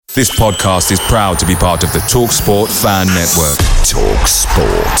This podcast is proud to be part of the TalkSport Fan Network.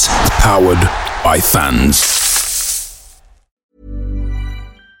 TalkSport. Powered by fans.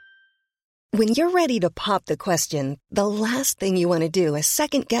 When you're ready to pop the question, the last thing you want to do is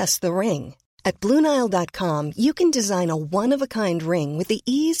second-guess the ring. At BlueNile.com, you can design a one-of-a-kind ring with the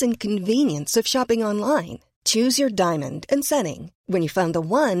ease and convenience of shopping online. Choose your diamond and setting. When you find the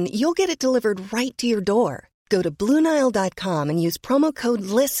one, you'll get it delivered right to your door. Go to BlueNile.com and use promo code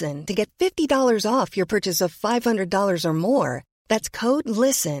LISTEN to get $50 off your purchase of $500 or more. That's code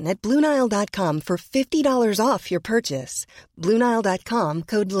LISTEN at BlueNile.com for $50 off your purchase. BlueNile.com,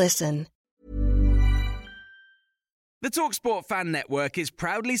 code LISTEN. The TalkSport Fan Network is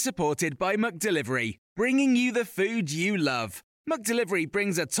proudly supported by McDelivery, bringing you the food you love. McDelivery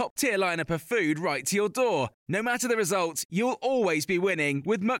brings a top-tier lineup of food right to your door. No matter the result, you'll always be winning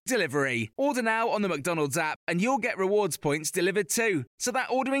with McDelivery. Order now on the McDonald's app and you'll get rewards points delivered too. So that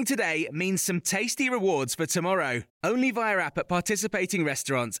ordering today means some tasty rewards for tomorrow. Only via app at participating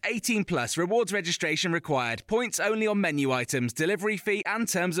restaurants. 18 plus. Rewards registration required. Points only on menu items. Delivery fee and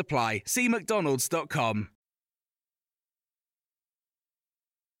terms apply. See mcdonalds.com.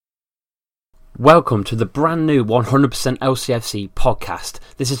 Welcome to the brand new 100% LCFC podcast.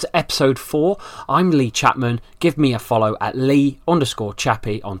 This is episode 4. I'm Lee Chapman. Give me a follow at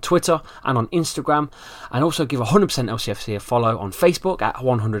Lee_Chappy on Twitter and on Instagram. And also give 100% LCFC a follow on Facebook at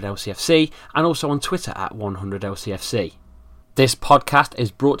 100LCFC and also on Twitter at 100LCFC. This podcast is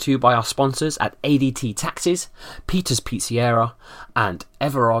brought to you by our sponsors at ADT Taxis, Peter's Pizzeria and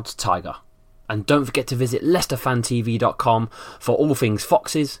Everard's Tiger. And don't forget to visit LeicesterFanTV.com for all things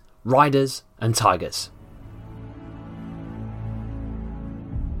Foxes, Riders and Tigers.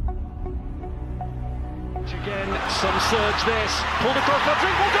 Again, some surge this. Pulled across the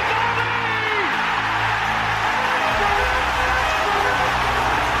dribble to Vardy!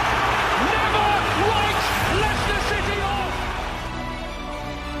 Never write Leicester City off!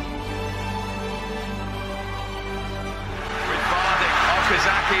 With Vardy,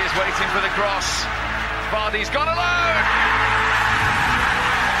 Okazaki is waiting for the cross. Vardy's gone alone!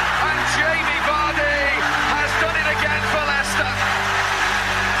 And Jamie Vardy has done it again for Leicester.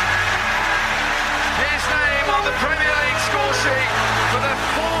 His name on the Premier League score sheet for the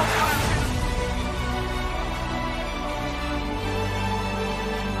fourth match.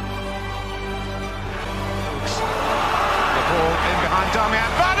 The ball in behind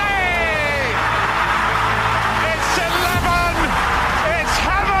Damian Vardy! It's 11! It's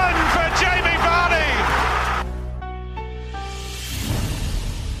heaven for Jamie Vardy!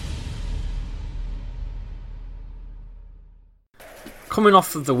 Coming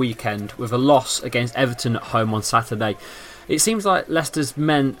off of the weekend with a loss against Everton at home on Saturday, it seems like Leicester's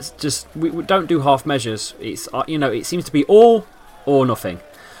men we don't do half measures. It's it seems to be all or nothing.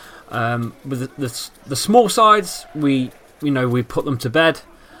 With the small sides, we put them to bed,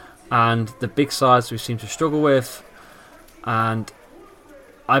 and the big sides we seem to struggle with. And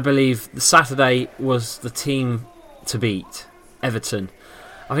I believe the Saturday was the team to beat, Everton.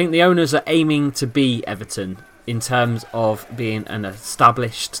 I think the owners are aiming to be Everton in terms of being an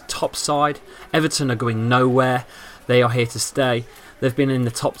established top side. Everton are going nowhere. They are here to stay. They've been in the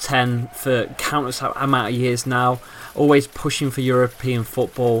top 10 for countless amount of years now, always pushing for European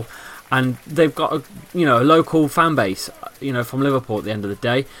football, and they've got a local fan base, from Liverpool at the end of the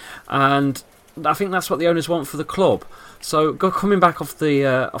day, and I think that's what the owners want for the club. So coming back off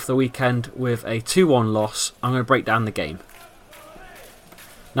the weekend with a 2-1 loss, I'm going to break down the game.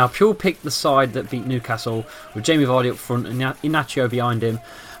 Now, Puel picked the side that beat Newcastle with Jamie Vardy up front and Inácio behind him,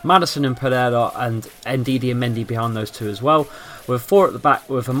 Maddison and Pereira and Ndidi and Mendy behind those two as well, with 4 at the back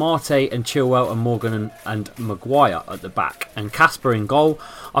with Amate and Chilwell and Morgan and Maguire at the back, and Casper in goal.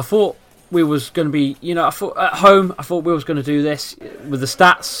 I thought we was going to be, I thought we was going to do this with the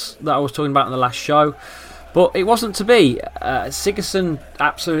stats that I was talking about in the last show, but it wasn't to be. Sigurdsson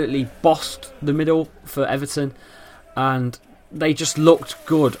absolutely bossed the middle for Everton, and they just looked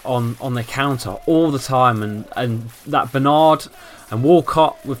good on the counter all the time, and that Bernard and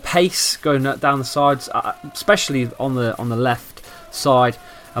Walcott with pace going down the sides, especially on the left side.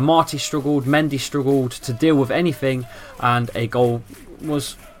 Amate struggled, Mendy struggled to deal with anything, and a goal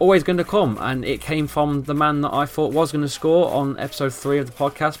was always going to come, and it came from the man that I thought was going to score on episode 3 of the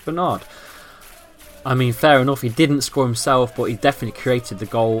podcast, Bernard. I mean, fair enough, he didn't score himself, but he definitely created the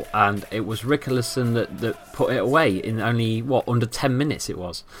goal, and it was Richarlison that put it away in only, under 10 minutes it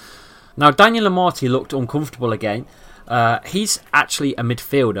was. Now, Daniel Amate looked uncomfortable again. He's actually a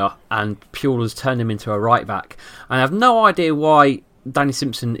midfielder, and Puel has turned him into a right back. And I have no idea why Danny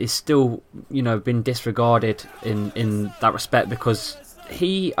Simpson is still, been disregarded in that respect, because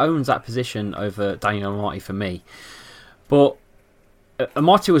he owns that position over Daniel Amartey for me. But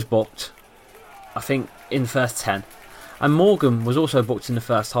Amartey was booked, I think, in the first 10. And Morgan was also booked in the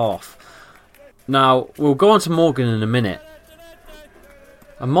first half. Now, we'll go on to Morgan in a minute.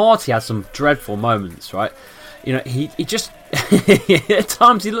 Amartey had some dreadful moments, right? You know, he just... at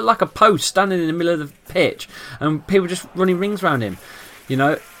times he looked like a post standing in the middle of the pitch and people just running rings around him. You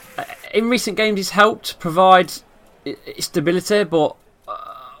know, in recent games he's helped provide stability, but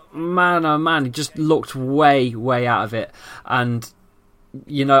man, oh man, he just looked way out of it. And,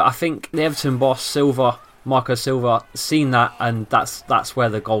 you know, I think the Everton boss, Marco Silva, seen that, and that's where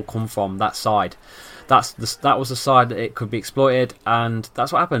the goal come from, that side. That was the side that it could be exploited, and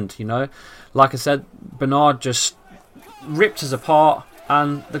that's what happened, you know. Like I said, Bernard just ripped us apart,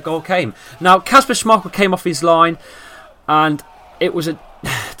 and the goal came. Now, Kasper Schmeichel came off his line, and it was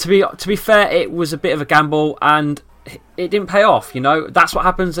to be fair, it was a bit of a gamble, and it didn't pay off, you know. That's what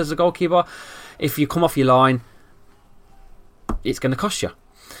happens as a goalkeeper. If you come off your line, it's going to cost you.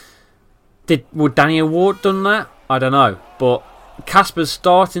 Would Danny Ward done that? I don't know, but Kasper's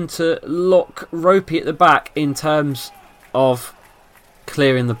starting to look ropey at the back in terms of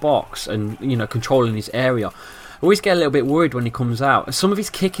clearing the box and, you know, controlling his area. I always get a little bit worried when he comes out. Some of his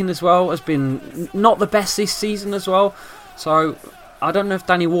kicking as well has been not the best this season as well. So I don't know if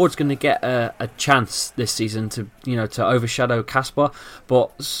Danny Ward's going to get a chance this season to, you know, to overshadow Kasper.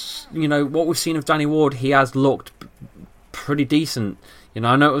 But, you know, what we've seen of Danny Ward, he has looked pretty decent. You know,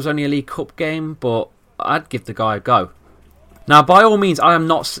 I know it was only a League Cup game, but I'd give the guy a go. Now, by all means, I am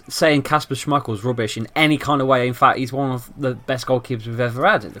not saying Kasper Schmeichel's rubbish in any kind of way. In fact, he's one of the best goalkeepers we've ever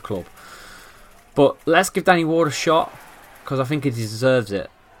had at the club. But let's give Danny Ward a shot, because I think he deserves it.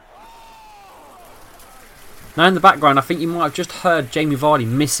 Now, in the background, I think you might have just heard Jamie Vardy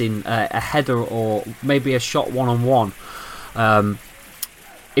missing a header or maybe a shot one-on-one.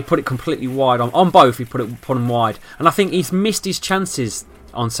 He put it completely wide. On both, he put them wide. And I think he's missed his chances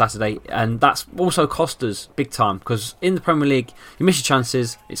on Saturday, and that's also cost us big time, because in the Premier League, you miss your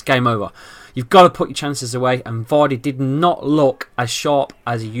chances, it's game over. You've got to put your chances away, and Vardy did not look as sharp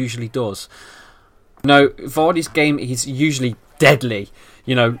as he usually does. You know, Vardy's game, he's usually deadly.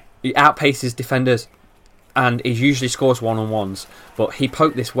 You know, he outpaces defenders, and he usually scores one-on-ones, but he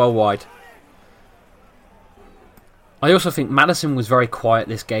poked this well wide. I also think Maddison was very quiet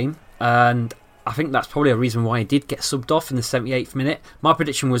this game, and I think that's probably a reason why he did get subbed off in the 78th minute. My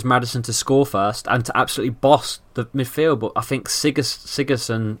prediction was Maddison to score first and to absolutely boss the midfield, but I think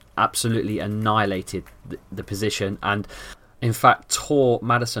Sigurdsson absolutely annihilated the position and, in fact, tore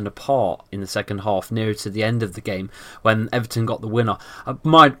Maddison apart in the second half, nearer to the end of the game when Everton got the winner.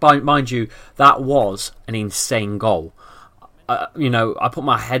 Mind you, that was an insane goal. You know, I put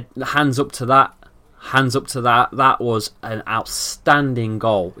my hands up to that. That was an outstanding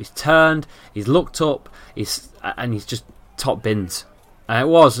goal. He's turned, he's looked up, he's just top bins. And it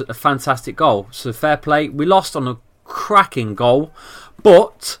was a fantastic goal. So fair play. We lost on a cracking goal,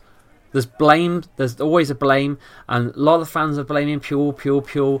 but there's blame. There's always a blame, and a lot of the fans are blaming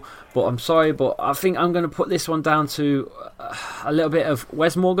Puel. But I'm sorry, but I think I'm going to put this one down to a little bit of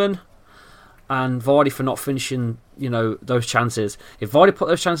Wes Morgan and Vardy for not finishing, you know, those chances. If Vardy put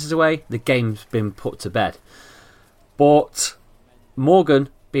those chances away, the game's been put to bed. But Morgan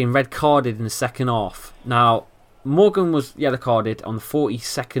being red carded in the second half. Now, Morgan was yellow carded on the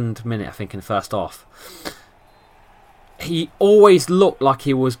 42nd minute, I think, in the first half. He always looked like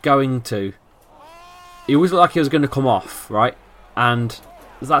he was going to. He always looked like he was going to come off, right? And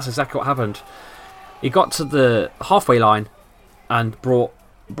that's exactly what happened. He got to the halfway line and brought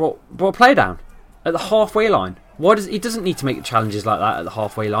a player down at the halfway line. He doesn't need to make challenges like that at the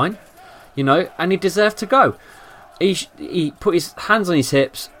halfway line, you know, and he deserved to go. He put his hands on his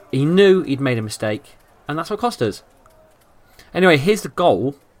hips. He knew he'd made a mistake, and that's what cost us. Anyway, here's the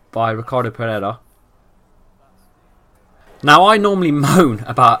goal by Ricardo Pereira. Now, I normally moan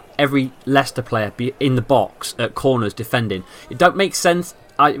about every Leicester player in the box at corners defending. It don't make sense.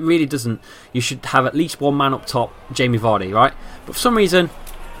 It really doesn't. You should have at least one man up top, Jamie Vardy, right? But for some reason,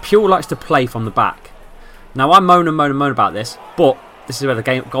 Puel likes to play from the back. Now, I moan about this, but this is where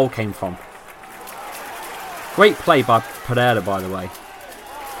the goal came from. Great play by Pereira, by the way.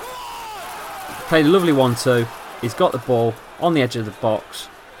 Played a lovely 1-2. He's got the ball on the edge of the box.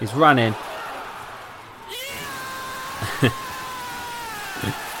 He's ran in.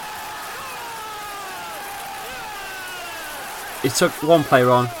 He took one player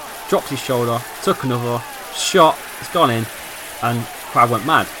on, dropped his shoulder, took another, shot, it's gone in, and the crowd went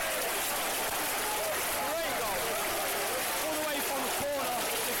mad.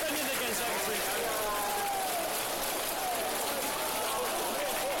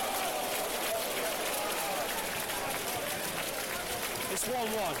 It's 1-1.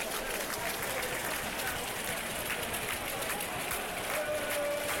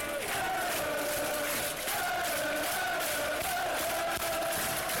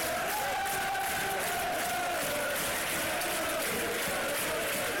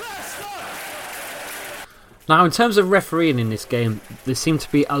 Now, in terms of refereeing in this game, there seemed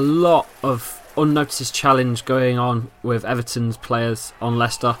to be a lot of unnoticed challenge going on with Everton's players on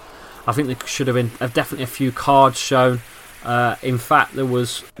Leicester. I think there should have been definitely a few cards shown. In fact, there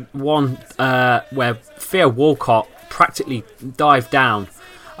was one where Theo Walcott practically dived down,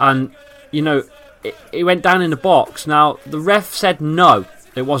 and it went down in the box. Now, the ref said no,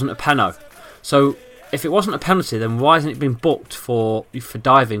 it wasn't a penalty. So, if it wasn't a penalty, then why hasn't it been booked for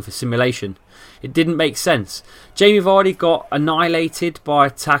diving, for simulation? It didn't make sense. Jamie Vardy got annihilated by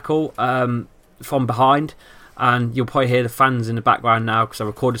a tackle from behind, and you'll probably hear the fans in the background now because I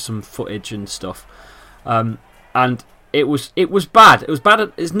recorded some footage and stuff. And it was bad. It was bad.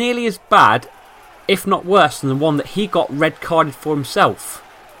 It was nearly as bad, if not worse, than the one that he got red carded for himself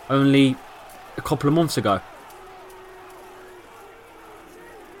only a couple of months ago.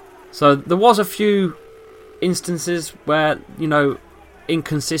 So there was a few instances where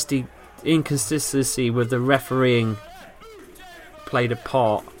inconsistency with the refereeing played a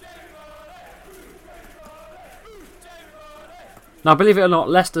part. Now, believe it or not,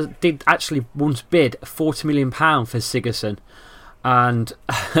 Leicester did actually once bid £40 million for Sigurdsson, and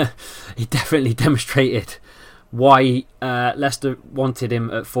he definitely demonstrated why Leicester wanted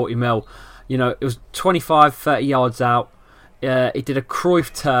him at 40 mil. It was 25-30 yards out. He did a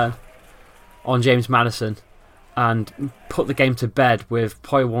Cruyff turn on James Maddison and put the game to bed with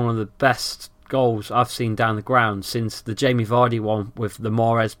probably one of the best goals I've seen down the ground since the Jamie Vardy one with the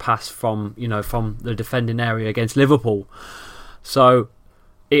Mahrez pass from the defending area against Liverpool. So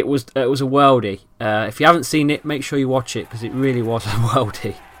it was a worldie. If you haven't seen it, make sure you watch it because it really was a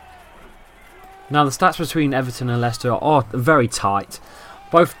worldie. Now, the stats between Everton and Leicester are very tight,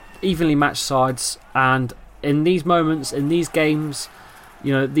 both evenly matched sides, and in these moments, in these games,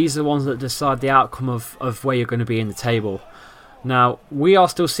 these are the ones that decide the outcome of where you're going to be in the table. Now, we are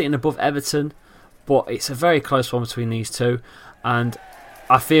still sitting above Everton, but it's a very close one between these two, and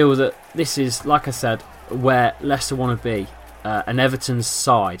I feel that this is, like I said, where Leicester want to be, an Everton's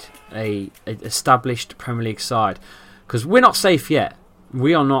side, an established Premier League side, because we're not safe yet.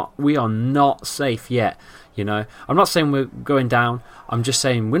 We are not safe yet. I'm not saying we're going down. I'm just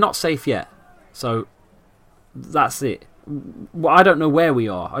saying we're not safe yet. So that's it. Well, I don't know where we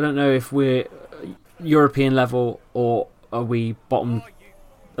are. I don't know if we're European level or are we bottom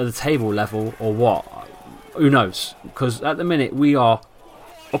of the table level or what. Who knows? Because at the minute we are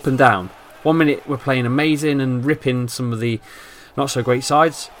up and down. 1 minute we're playing amazing and ripping some of the not so great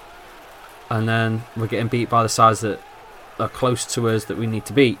sides, and then we're getting beat by the sides that are close to us that we need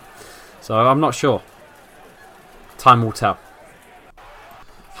to beat. So I'm not sure. Time will tell.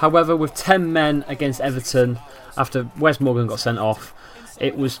 However, with 10 men against Everton, after Wes Morgan got sent off,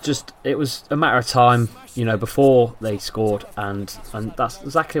 it was a matter of time, before they scored, and that's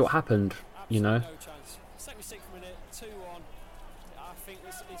exactly what happened, 76th minute, 2-1. I think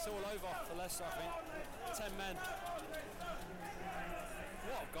it's all over for Leicester, I think. 10 men.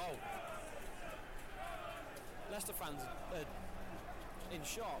 What a goal. Leicester fans are in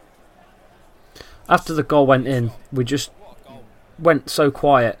shock. After the goal went in, we just went so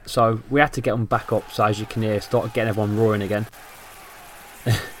quiet, so we had to get them back up, so as you can hear, start getting everyone roaring again.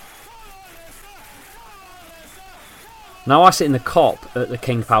 Now, I sit in the Kop at the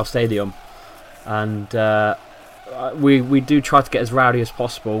King Power Stadium, and we do try to get as rowdy as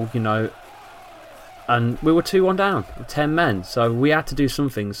possible, and we were 2-1 down with 10 men, so we had to do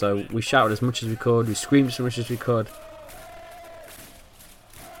something. So we shouted as much as we could, we screamed as much as we could.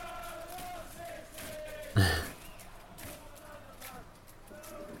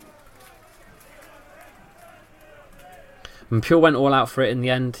 And Pure went all out for it in the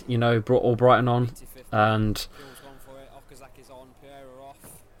end, brought all Brighton on, and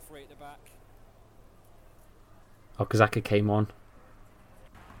Okazaki came on.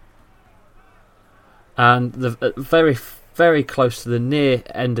 And very, very close to the near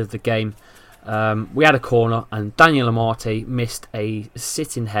end of the game, we had a corner, and Daniel Amati missed a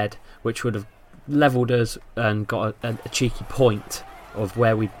sitting head, which would have levelled us and got a cheeky point of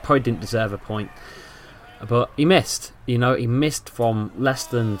where we probably didn't deserve a point. But he missed. He missed from less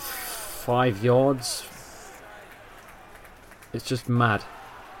than 5 yards. It's just mad.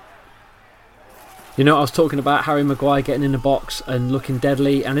 I was talking about Harry Maguire getting in the box and looking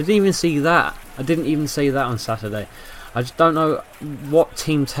deadly, and I didn't even see that. I didn't even see that on Saturday. I just don't know what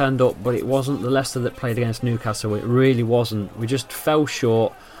team turned up, but it wasn't the Leicester that played against Newcastle. It really wasn't. We just fell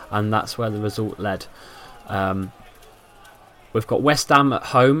short, and that's where the result led. We've got West Ham at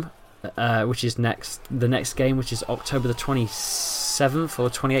home, which is the next game, which is October the 27th or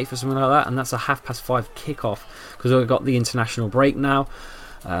 28th or something like that, and that's a 5:30 kickoff because we've got the international break now.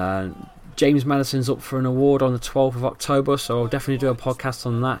 James Maddison's up for an award on the 12th of October, so I'll definitely do a podcast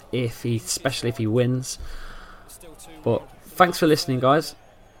on that, especially if he wins. But thanks for listening, guys.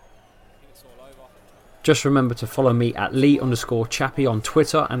 Just remember to follow me at Lee_Chappie on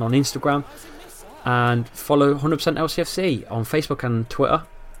Twitter and on Instagram, and follow 100% LCFC on Facebook and Twitter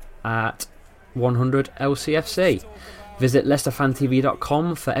at 100LCFC. Visit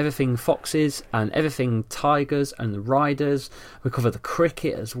LeicesterFanTV.com for everything Foxes and everything Tigers and the Riders. We cover the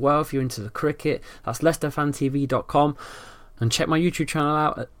cricket as well if you're into the cricket. That's LeicesterFanTV.com. And check my YouTube channel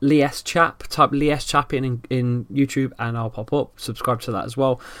out at Lee S. Chap. Type Lee S. Chap in YouTube and I'll pop up. Subscribe to that as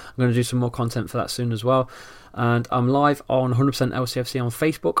well. I'm going to do some more content for that soon as well. And I'm live on 100% LCFC on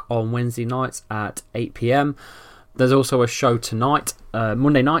Facebook on Wednesday nights at 8 PM. There's also a show tonight,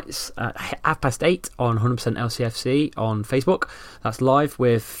 Monday nights at 8:30 on 100% LCFC on Facebook. That's live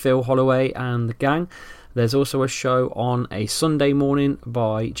with Phil Holloway and the gang. There's also a show on a Sunday morning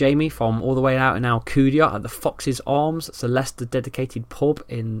by Jamie from all the way out in Alcudia at the Foxes Arms. It's a Leicester dedicated pub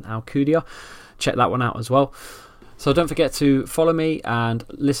in Alcudia. Check that one out as well. So don't forget to follow me and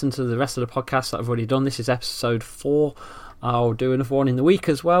listen to the rest of the podcasts that I've already done. This is episode 4. I'll do another one in the week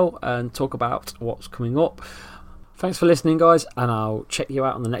as well and talk about what's coming up. Thanks for listening, guys, and I'll check you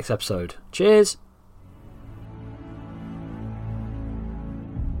out on the next episode. Cheers!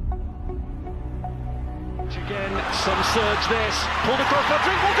 Again, some surge this. Pulled across for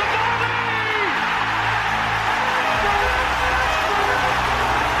Drinkwater.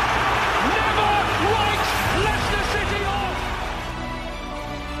 Never write Leicester City off!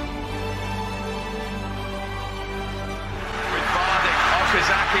 With Vardy,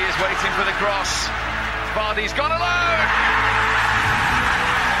 Okazaki is waiting for the cross. Vardy's gone alone!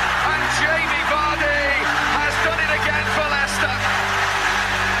 And Jamie Vardy has done it again for Leicester.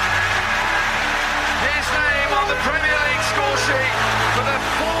 His name on the Premier League score sheet for the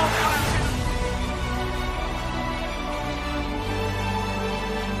 4th match.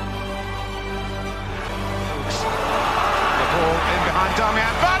 The ball in behind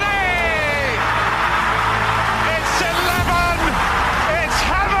Damian Vardy! It's 11! It's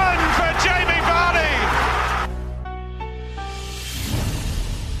heaven for Jamie Vardy!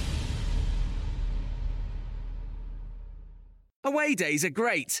 Away days are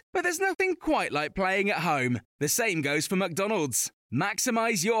great, but there's nothing quite like playing at home. The same goes for McDonald's.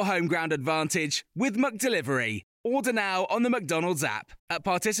 Maximise your home ground advantage with McDelivery. Order now on the McDonald's app. At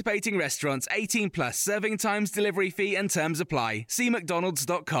participating restaurants, 18 plus, serving times, delivery fee and terms apply. See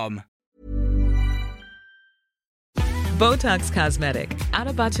mcdonalds.com. Botox Cosmetic, out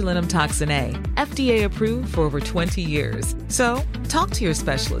of botulinum toxin A, FDA approved for over 20 years. So, talk to your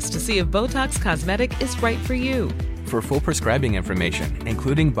specialist to see if Botox Cosmetic is right for you. For full prescribing information,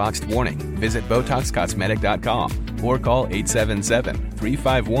 including boxed warning, visit BotoxCosmetic.com or call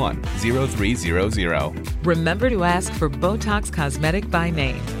 877-351-0300. Remember to ask for Botox Cosmetic by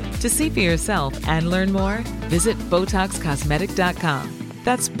name. To see for yourself and learn more, visit BotoxCosmetic.com.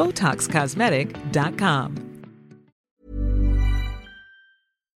 That's BotoxCosmetic.com.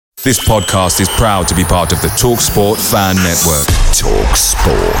 This podcast is proud to be part of the TalkSport Fan Network.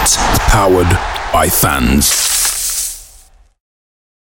 TalkSport. Powered by fans.